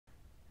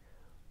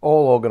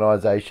All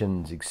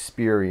organisations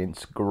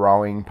experience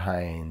growing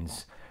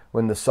pains.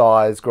 When the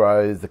size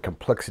grows, the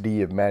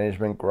complexity of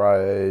management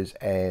grows,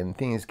 and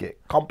things get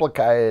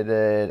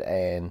complicated,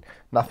 and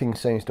nothing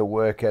seems to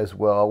work as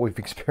well. We've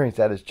experienced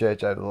that as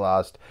church over the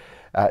last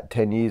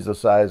 10 years or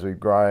so as we've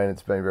grown.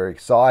 It's been very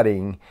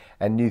exciting,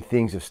 and new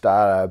things have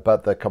started,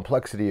 but the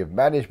complexity of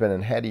management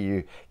and how do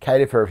you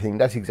cater for everything,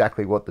 that's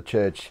exactly what the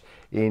church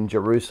in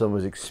Jerusalem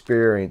was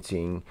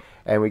experiencing.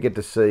 And we get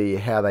to see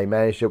how they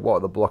managed it,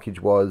 what the blockage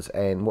was,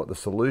 and what the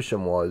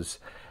solution was,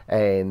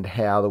 and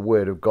how the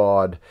Word of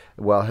God,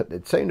 well,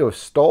 it seemed to have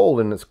stalled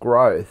in its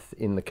growth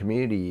in the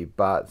community,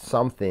 but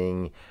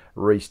something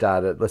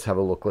restarted. Let's have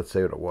a look. Let's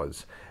see what it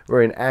was.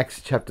 We're in Acts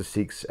chapter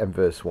 6 and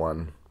verse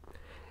 1.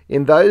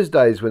 In those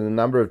days when the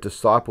number of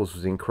disciples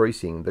was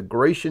increasing, the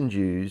Grecian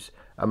Jews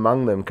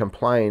among them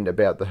complained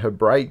about the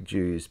Hebraic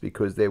Jews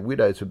because their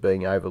widows were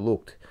being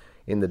overlooked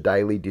in the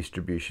daily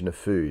distribution of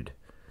food.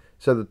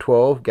 So the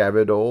 12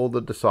 gathered all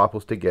the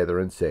disciples together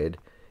and said,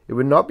 "It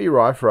would not be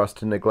right for us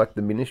to neglect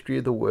the ministry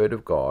of the word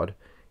of God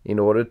in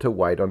order to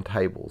wait on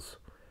tables.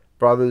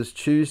 Brothers,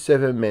 choose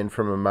 7 men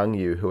from among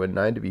you who are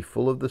known to be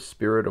full of the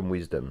Spirit and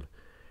wisdom.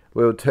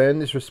 We will turn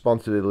this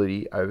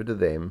responsibility over to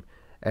them,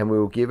 and we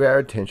will give our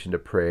attention to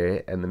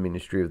prayer and the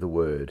ministry of the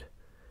word."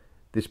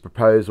 This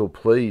proposal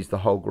pleased the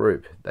whole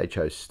group. They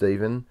chose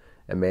Stephen,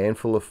 a man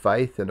full of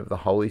faith and of the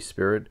Holy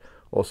Spirit,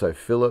 also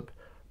Philip,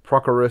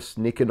 Prochorus,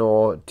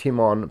 Nicanor,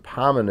 Timon,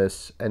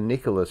 Parmenas, and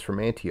Nicholas from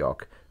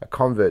Antioch, a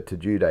convert to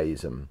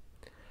Judaism.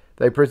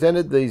 They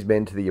presented these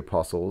men to the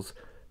apostles,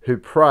 who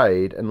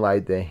prayed and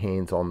laid their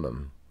hands on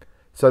them.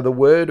 So the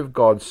word of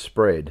God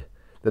spread.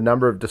 The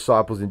number of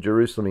disciples in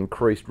Jerusalem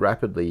increased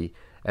rapidly,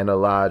 and a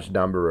large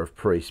number of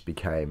priests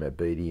became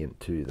obedient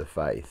to the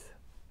faith.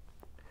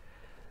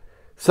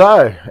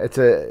 So, it's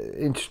an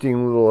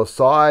interesting little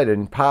aside,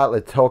 and partly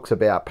it talks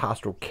about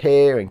pastoral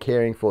care and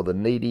caring for the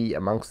needy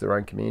amongst their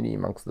own community,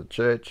 amongst the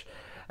church,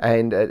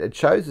 and it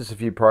shows us a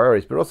few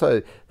priorities, but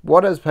also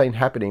what has been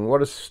happening,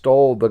 what has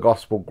stalled the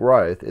gospel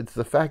growth. It's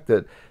the fact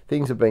that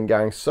things have been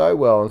going so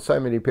well and so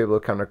many people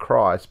have come to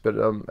Christ, but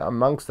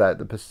amongst that,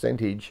 the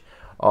percentage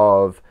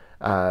of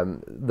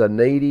the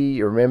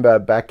needy. Remember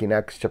back in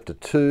Acts chapter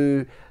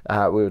 2,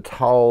 we were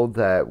told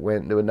that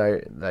when there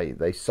were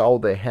they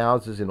sold their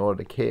houses in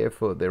order to care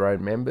for their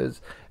own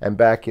members. And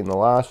back in the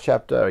last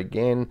chapter,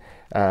 again,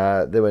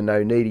 there were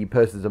no needy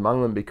persons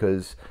among them,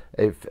 because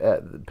if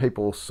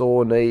people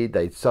saw need,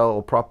 they'd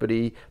sell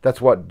property. That's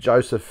what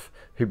Joseph,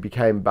 who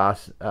became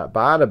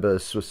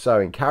Barnabas, was so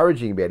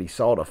encouraging about. He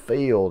sold a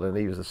field, and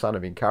he was a son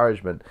of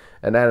encouragement.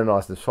 And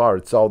Ananias and Sapphira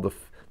had sold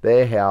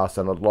their house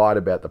and had lied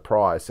about the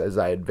price, as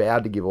they had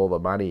vowed to give all the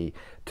money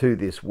to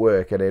this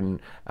work, and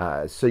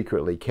then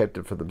secretly kept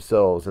it for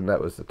themselves. And that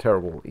was the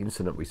terrible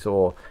incident we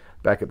saw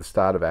back at the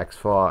start of Acts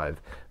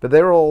 5. But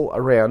they're all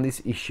around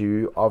this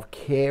issue of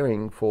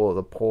caring for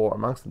the poor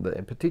amongst them,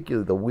 and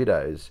particularly the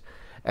widows.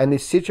 And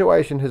this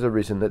situation has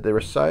arisen that there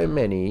are so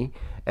many,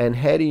 and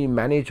how do you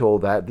manage all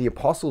that? The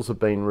apostles have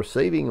been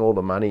receiving all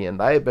the money, and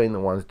they have been the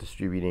ones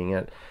distributing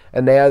it.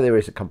 And now there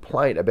is a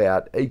complaint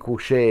about equal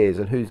shares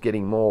and who's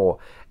getting more.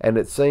 And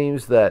it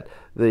seems that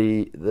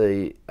the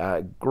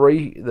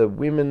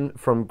women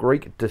from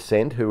Greek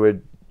descent who were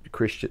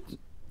Christians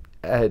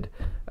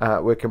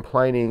were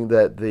complaining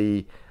that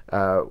the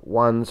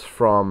ones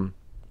from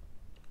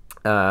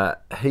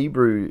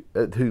Hebrew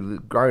who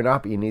grown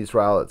up in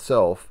Israel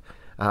itself,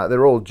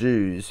 they're all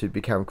Jews who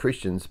become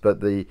Christians,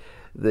 but the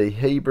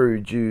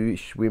Hebrew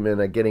Jewish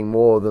women are getting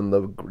more than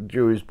the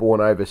Jews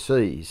born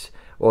overseas,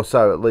 or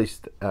so at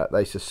least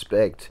they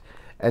suspect.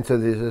 And so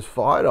there's this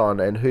fight on,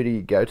 and who do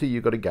you go to?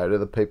 You've got to go to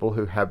the people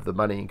who have the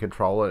money and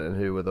control it, and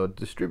who are the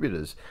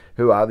distributors,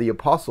 who are the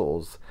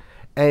apostles.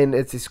 And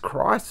it's this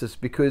crisis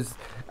because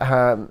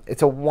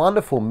it's a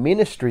wonderful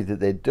ministry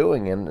that they're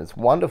doing, and it's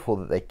wonderful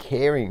that they're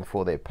caring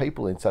for their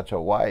people in such a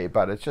way,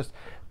 but it's just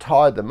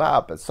tied them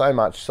up. It's so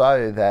much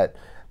so that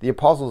the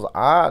apostles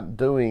aren't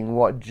doing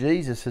what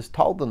Jesus has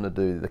told them to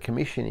do, the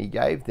commission he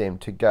gave them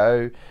to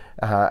go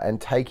and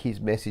take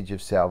his message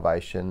of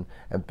salvation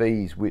and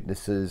be his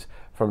witnesses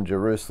from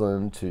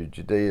Jerusalem to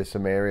Judea,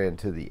 Samaria, and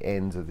to the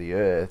ends of the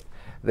earth.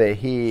 They're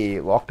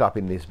here locked up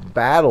in this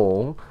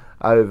battle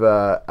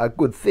over a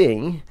good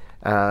thing,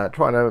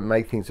 trying to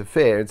make things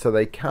fair, and so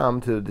they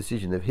come to the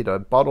decision. They've hit a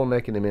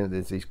bottleneck in a minute.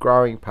 There's these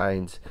growing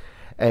pains,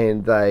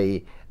 and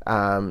they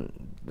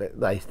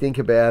think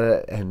about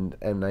it,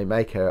 and they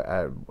make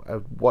a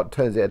what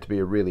turns out to be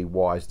a really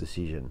wise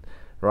decision,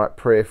 right?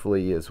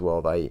 Prayerfully as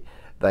well. They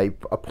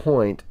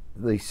appoint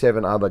these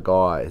 7 other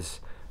guys,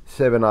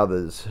 7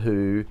 others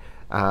who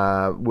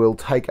will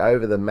take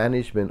over the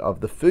management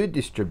of the food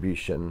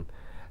distribution.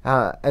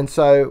 And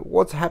so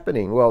what's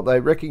happening? Well,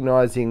 they're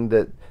recognizing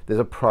that there's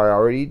a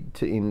priority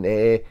in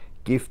their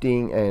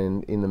gifting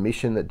and in the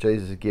mission that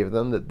Jesus has given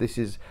them, that this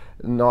is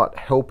not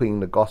helping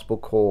the gospel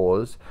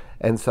cause.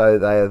 And so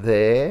they are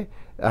there.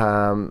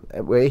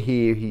 We're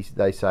here,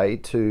 they say,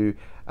 to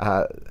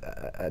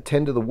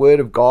attend to the word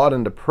of God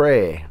and to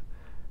prayer,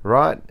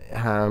 right?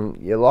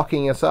 You're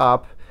locking us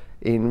up,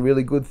 in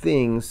really good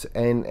things,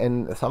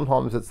 and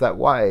sometimes it's that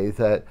way,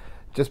 that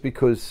just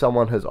because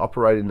someone has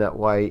operated in that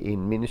way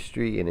in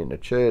ministry and in a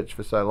church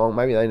for so long,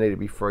 maybe they need to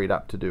be freed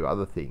up to do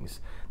other things.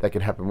 That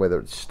can happen whether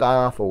it's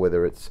staff or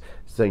whether it's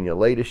senior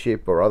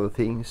leadership or other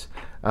things.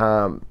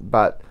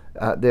 But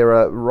there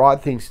are right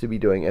things to be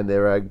doing, and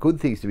there are good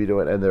things to be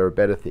doing, and there are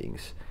better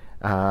things.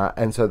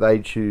 And so they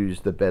choose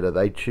the better.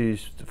 They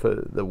choose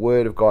for the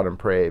Word of God and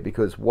prayer,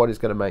 because what is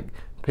going to make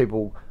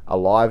people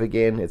alive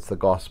again? It's the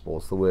gospel,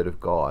 it's the Word of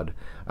God.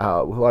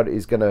 What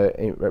is going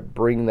to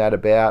bring that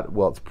about?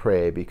 Well, it's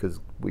prayer, because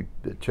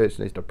the church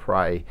needs to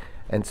pray.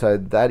 And so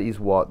that is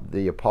what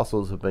the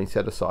apostles have been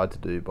set aside to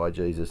do by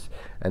Jesus,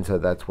 and so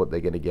that's what they're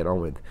going to get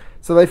on with.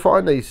 So they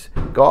find these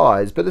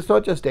guys, but it's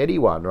not just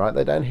anyone, right?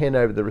 They don't hand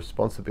over the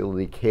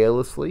responsibility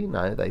carelessly.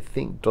 No, they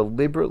think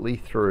deliberately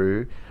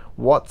through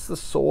what's the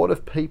sort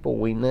of people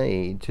we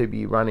need to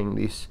be running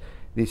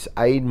this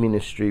aid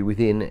ministry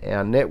within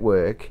our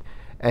network,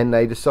 and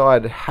they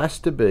decide it has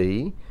to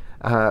be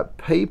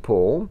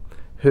people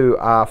who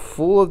are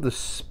full of the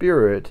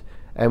Spirit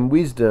and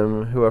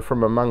wisdom, who are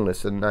from among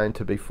us and known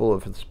to be full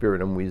of the Spirit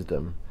and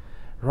wisdom.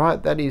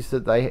 Right? That is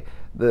that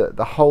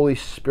the Holy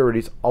Spirit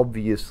is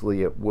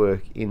obviously at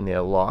work in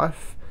their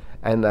life,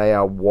 and they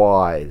are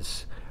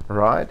wise.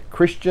 Right?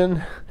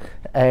 Christian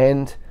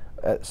and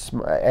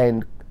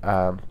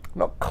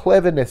not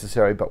clever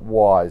necessarily, but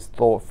wise,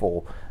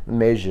 thoughtful,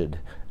 measured.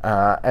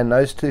 And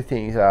those two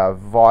things are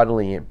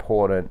vitally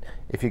important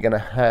if you're going to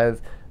have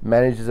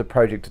managers a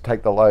project to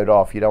take the load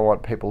off. You don't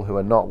want people who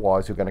are not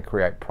wise, who are going to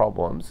create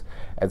problems,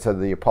 and so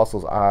the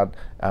apostles aren't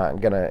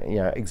going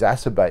to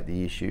exacerbate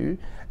the issue,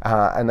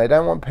 and they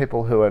don't want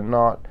people who are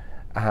not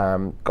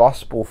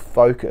gospel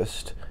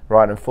focused,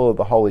 right, and full of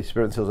the Holy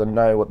Spirit, so and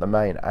know what the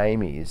main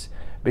aim is,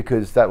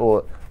 because that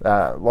will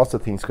lots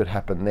of things could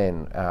happen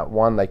then.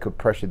 One, they could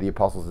pressure the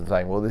apostles and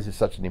saying, well, this is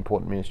such an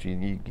important ministry,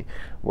 and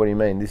what do you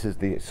mean this is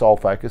the sole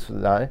focus?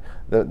 No,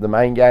 the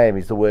main game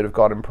is the Word of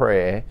God and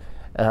prayer.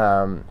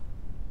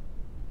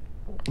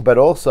 But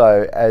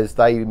also, as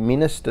they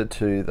minister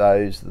to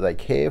those that they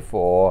care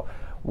for,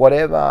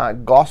 whatever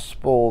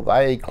gospel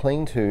they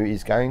cling to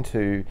is going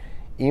to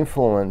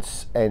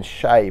influence and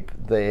shape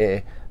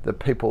the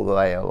people that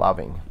they are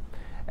loving.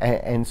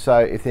 And so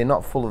if they're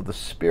not full of the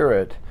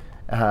Spirit,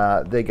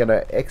 they're going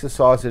to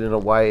exercise it in a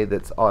way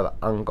that's either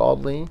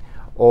ungodly,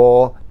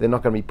 or they're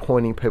not going to be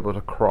pointing people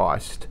to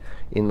Christ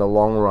in the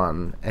long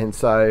run. And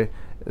so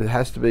it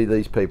has to be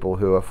these people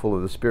who are full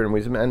of the Spirit and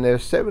wisdom, and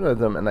there's 7 of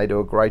them, and they do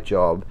a great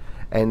job,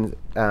 and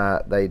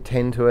they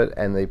tend to it,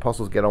 and the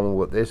apostles get on with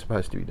what they're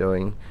supposed to be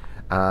doing.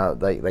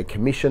 They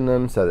commission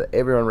them so that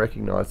everyone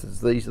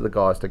recognises these are the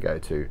guys to go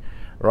to,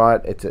 right?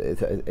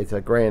 It's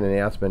a grand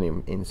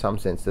announcement in some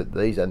sense that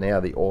these are now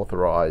the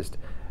authorised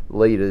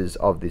leaders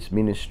of this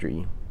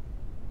ministry.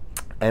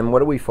 And what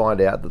do we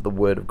find out? That the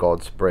Word of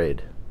God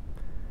spread.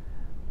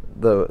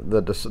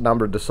 The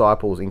number of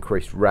disciples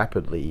increased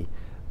rapidly.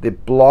 The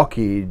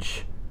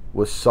blockage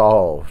was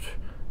solved.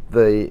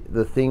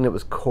 The thing that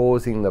was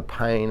causing the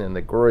pain and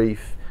the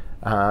grief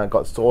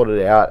got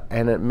sorted out,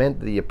 and it meant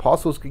the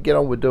apostles could get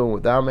on with doing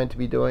what they were meant to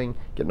be doing,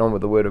 getting on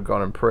with the Word of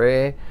God and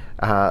prayer.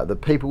 The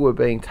people were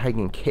being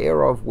taken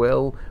care of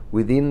well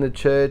within the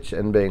church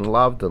and being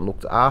loved and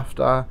looked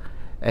after.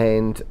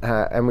 And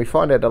we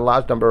find out a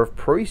large number of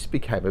priests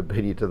became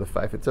obedient to the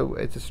faith.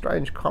 It's a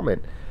strange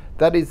comment.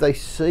 That is, they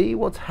see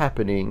what's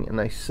happening, and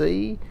they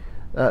see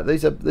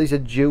these are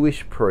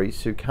Jewish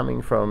priests who are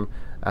coming from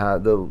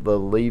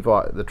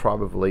the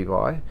tribe of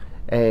Levi,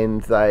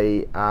 and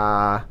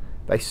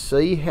they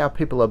see how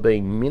people are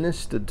being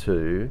ministered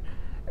to,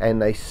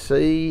 and they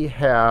see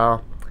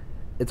how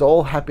it's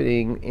all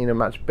happening in a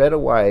much better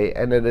way,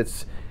 and that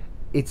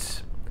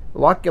it's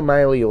like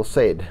Gamaliel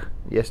said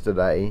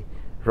yesterday,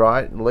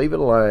 right? Leave it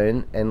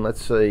alone, and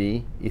let's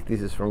see if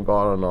this is from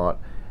God or not.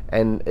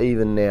 And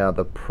even now,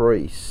 the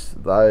priests,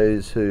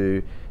 those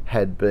who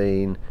had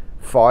been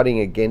fighting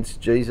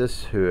against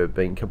Jesus, who have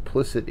been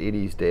complicit in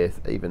his death,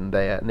 even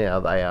now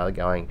they are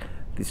going,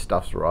 this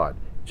stuff's right,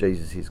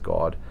 Jesus is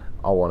God,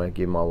 I want to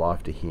give my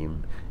life to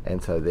him.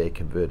 And so they're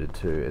converted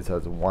too. And so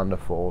it's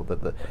wonderful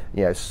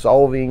that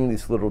solving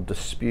this little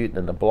dispute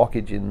and the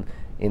blockage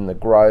in the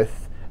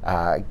growth,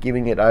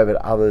 giving it over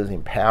to others,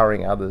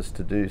 empowering others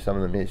to do some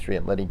of the ministry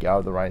and letting go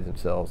of the reins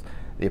themselves.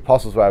 The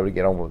apostles were able to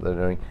get on with what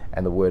they're doing,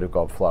 and the Word of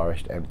God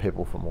flourished, and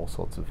people from all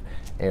sorts of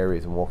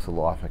areas and walks of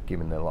life are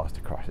giving their lives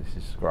to Christ. This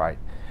is great.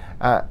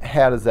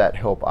 How does that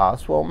help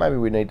us? Well, maybe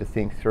we need to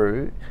think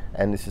through,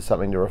 and this is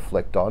something to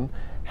reflect on.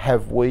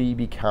 Have we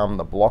become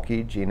the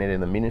blockage in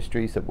the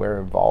ministries that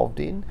we're involved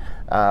in?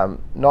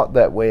 Not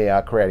that we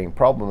are creating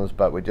problems,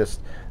 but we're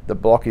just the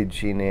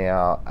blockage in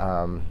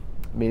our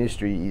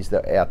ministry is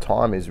that our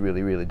time is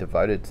really, really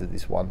devoted to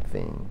this one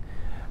thing.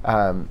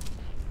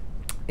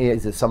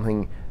 Is there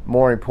something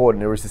more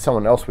important, or is there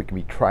someone else we can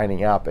be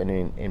training up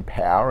and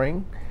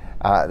empowering?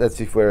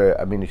 That's if we're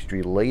a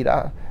ministry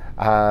leader.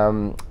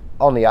 On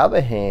the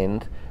other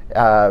hand,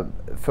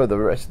 for the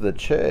rest of the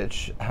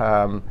church,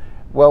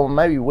 well,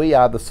 maybe we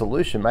are the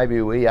solution.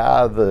 Maybe we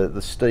are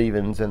the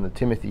Stephens and the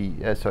Timothy,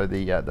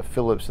 the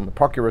Phillips and the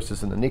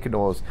Procuruses and the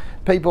Nicanors,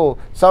 people,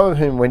 some of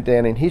whom went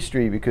down in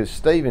history because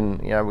Stephen,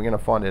 we're going to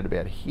find out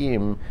about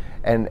him,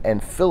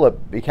 and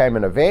Philip became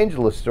an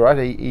evangelist, right?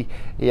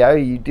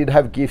 He did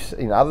have gifts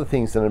in other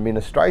things than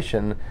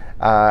administration,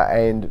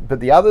 but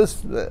the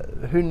others,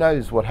 who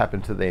knows what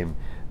happened to them?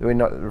 We're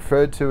not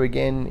referred to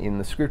again in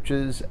the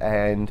scriptures,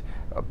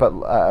 but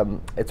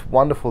it's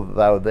wonderful that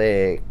they were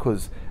there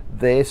because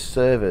their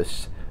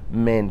service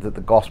meant that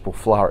the gospel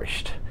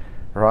flourished,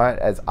 right?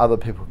 As other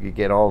people could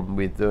get on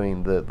with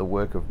doing the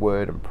work of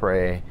word and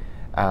prayer,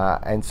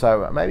 and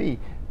so maybe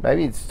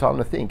it's time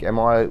to think: am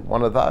I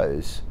one of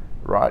those?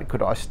 Right?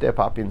 Could I step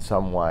up in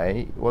some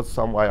way? What's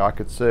some way I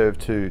could serve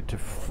to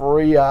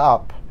free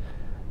up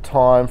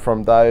time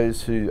from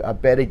those who are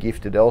better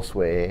gifted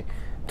elsewhere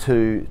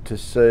to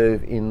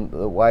serve in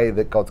the way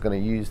that God's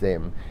going to use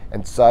them,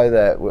 and so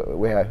that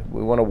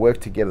we want to work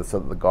together so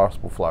that the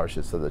gospel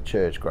flourishes, so the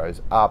church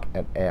grows up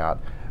and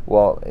out.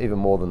 Well, even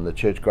more than the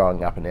church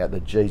growing up and out,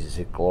 that Jesus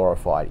is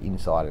glorified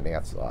inside and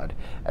outside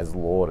as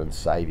Lord and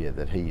Saviour,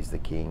 that He is the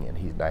King and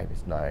His name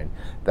is known.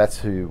 That's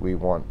who we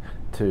want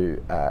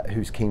to,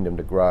 whose kingdom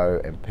to grow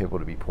and people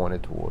to be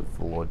pointed towards,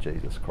 the Lord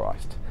Jesus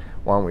Christ.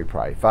 One, we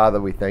pray. Father,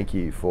 we thank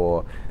you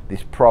for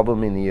this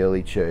problem in the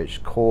early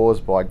church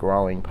caused by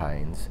growing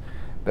pains.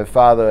 But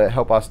Father,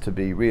 help us to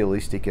be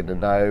realistic and to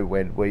know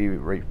when we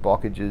reach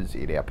blockages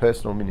in our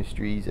personal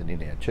ministries and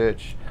in our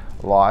church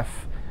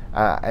life,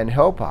 and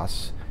help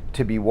us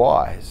to be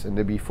wise and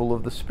to be full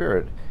of the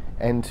Spirit,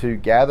 and to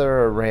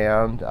gather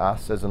around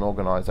us as an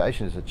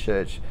organisation, as a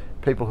church,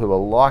 people who are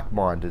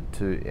like-minded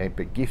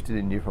but gifted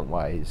in different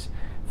ways.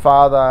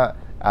 Father,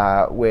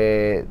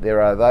 where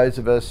there are those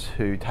of us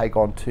who take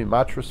on too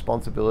much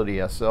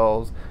responsibility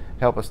ourselves,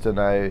 help us to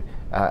know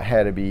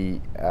how to be,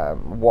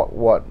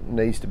 what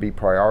needs to be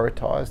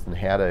prioritised and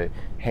how to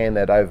hand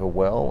that over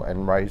well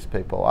and raise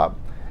people up.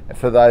 And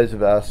for those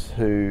of us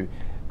who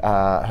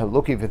are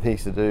looking for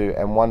things to do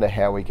and wonder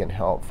how we can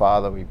help,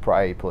 Father, we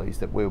pray, please,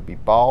 that we'll be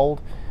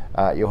bold.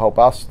 You'll help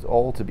us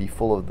all to be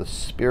full of the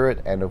Spirit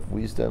and of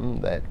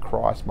wisdom, that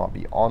Christ might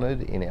be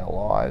honoured in our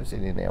lives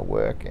and in our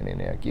work and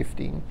in our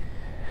gifting.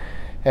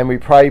 And we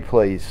pray,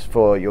 please,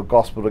 for your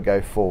gospel to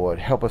go forward.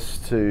 Help us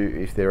to,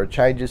 if there are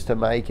changes to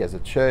make as a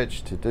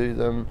church, to do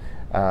them,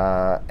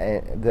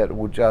 and that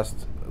will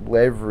just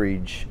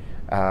leverage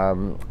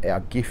our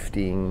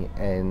gifting,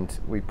 and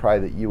we pray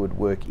that you would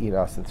work in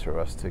us and through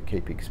us to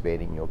keep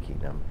expanding your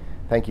kingdom.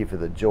 Thank you for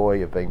the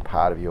joy of being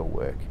part of your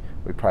work.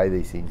 We pray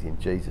these things in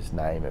Jesus'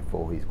 name and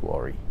for His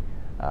glory.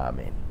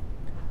 Amen.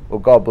 Well,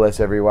 God bless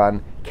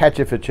everyone. Catch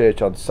you for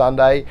church on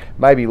Sunday,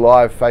 maybe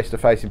live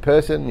face-to-face in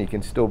person. You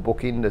can still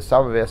book into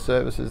some of our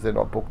services. They're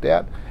not booked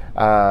out.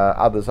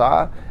 Others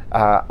are.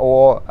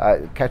 Or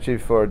catch you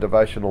for a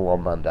devotional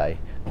on Monday.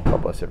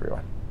 God bless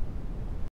everyone.